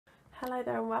Hello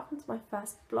there and welcome to my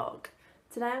first vlog.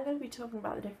 Today I'm going to be talking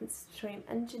about the difference between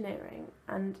engineering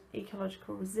and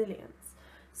ecological resilience.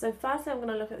 So firstly I'm going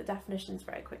to look at the definitions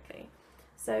very quickly.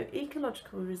 So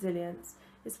ecological resilience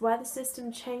is where the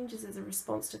system changes as a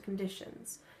response to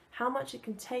conditions. How much it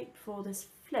can take before this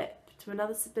flip to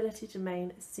another stability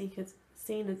domain is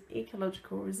seen as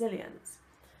ecological resilience.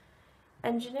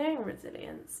 Engineering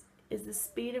resilience is the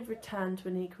speed of return to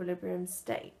an equilibrium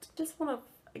state. Just want to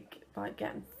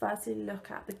firstly look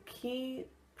at the key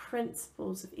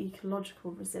principles of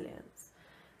ecological resilience.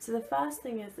 So the first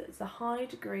thing is that it's a high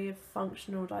degree of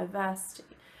functional diversity,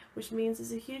 which means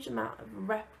there's a huge amount of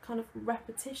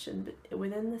repetition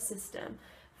within the system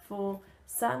for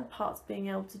certain parts being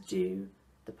able to do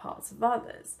the parts of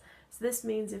others. So this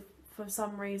means if for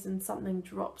some reason something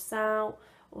drops out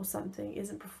or something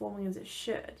isn't performing as it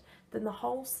should, then the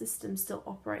whole system still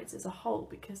operates as a whole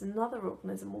because another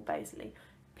organism will basically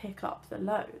pick up the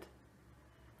load.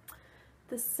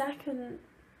 The second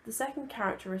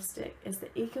characteristic is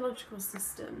that ecological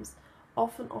systems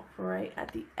often operate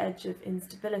at the edge of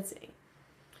instability,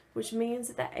 which means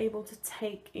that they're able to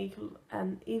take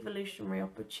evolutionary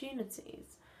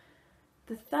opportunities.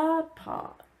 The third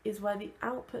part is where the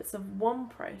outputs of one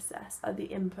process are the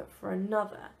input for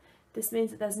another. This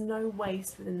means that there's no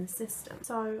waste within the system.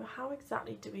 So how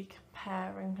exactly do we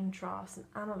compare and contrast and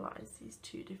analyse these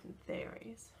two different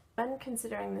theories? When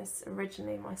considering this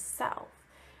originally myself,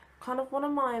 one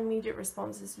of my immediate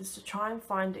responses was to try and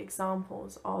find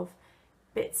examples of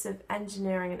bits of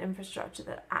engineering and infrastructure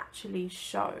that actually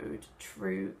showed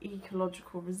true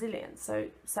ecological resilience, so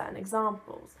certain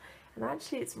examples. And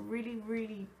actually it's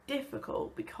really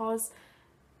difficult because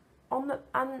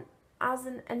as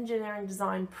an engineering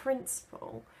design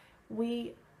principle,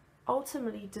 we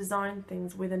ultimately design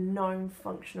things with a known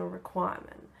functional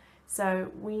requirement.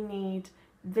 So we need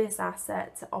this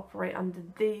asset to operate under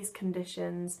these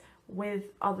conditions with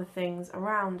other things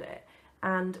around it.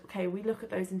 And okay, we look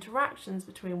at those interactions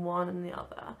between one and the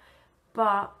other,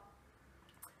 but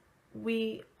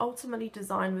we ultimately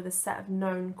design with a set of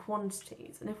known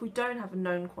quantities. And if we don't have a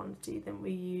known quantity, then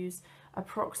we use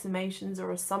approximations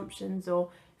or assumptions or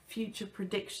future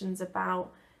predictions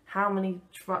about how many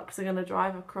trucks are going to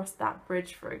drive across that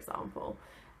bridge, for example,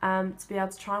 to be able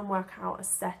to try and work out a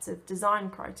set of design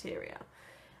criteria.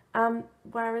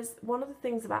 Whereas one of the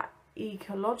things about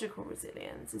ecological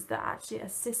resilience is that actually a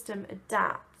system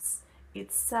adapts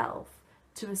itself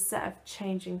to a set of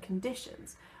changing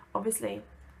conditions. Obviously,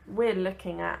 we're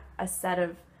looking at a set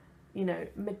of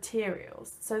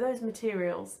materials. So those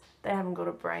materials, they haven't got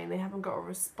a brain, they haven't got a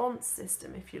response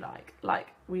system, if you like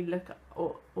we look at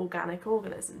organic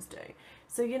organisms do.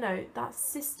 So that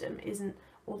system isn't,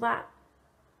 or that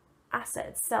asset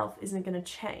itself isn't going to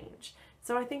change.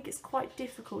 So I think it's quite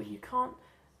difficult. You can't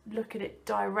look at it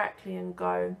directly and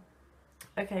go,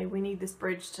 okay, we need this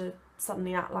bridge to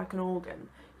suddenly act like an organ.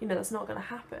 That's not going to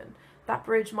happen. That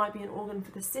bridge might be an organ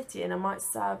for the city and it might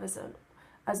serve as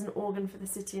an organ for the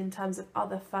city in terms of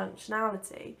other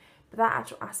functionality, but that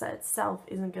actual asset itself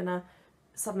isn't going to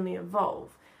suddenly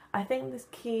evolve. I think this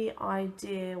key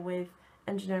idea with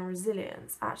engineering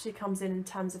resilience actually comes in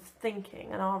terms of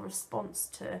thinking and our response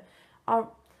to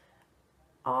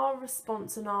our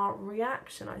response and our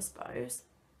reaction, I suppose,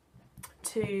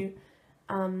 to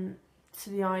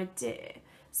the idea.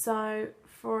 So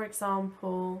for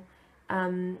example,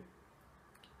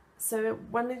 so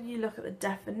when you look at the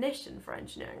definition for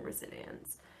engineering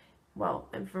resilience,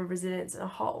 and for resilience as a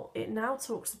whole, it now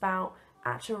talks about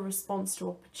actual response to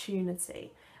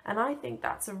opportunity. And I think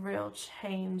that's a real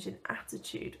change in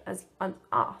attitude as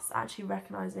us actually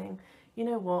recognising,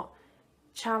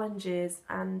 challenges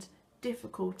and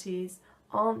difficulties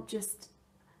aren't just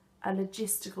a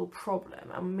logistical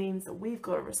problem and means that we've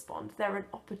got to respond. They're an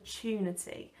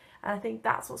opportunity. And I think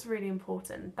that's what's really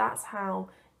important. That's how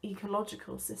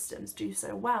ecological systems do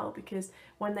so well, because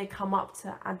when they come up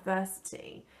to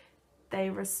adversity,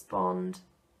 they respond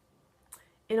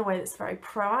in a way that's very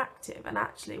proactive, and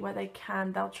actually where they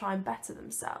can, they'll try and better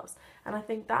themselves. And I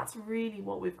think that's really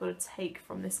what we've got to take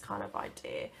from this kind of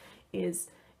idea is,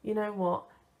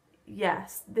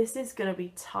 yes, this is going to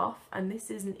be tough and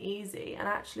this isn't easy, and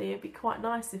actually it'd be quite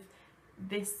nice if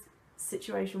this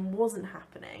situation wasn't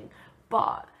happening,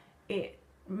 but it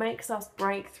makes us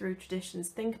break through traditions,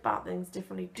 think about things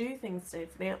differently, do things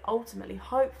differently, and ultimately,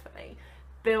 hopefully,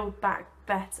 build back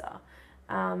better.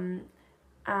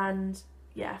 And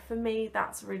yeah, for me,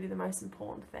 that's really the most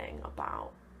important thing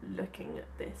about looking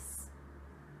at this,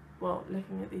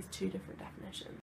 looking at these two different definitions.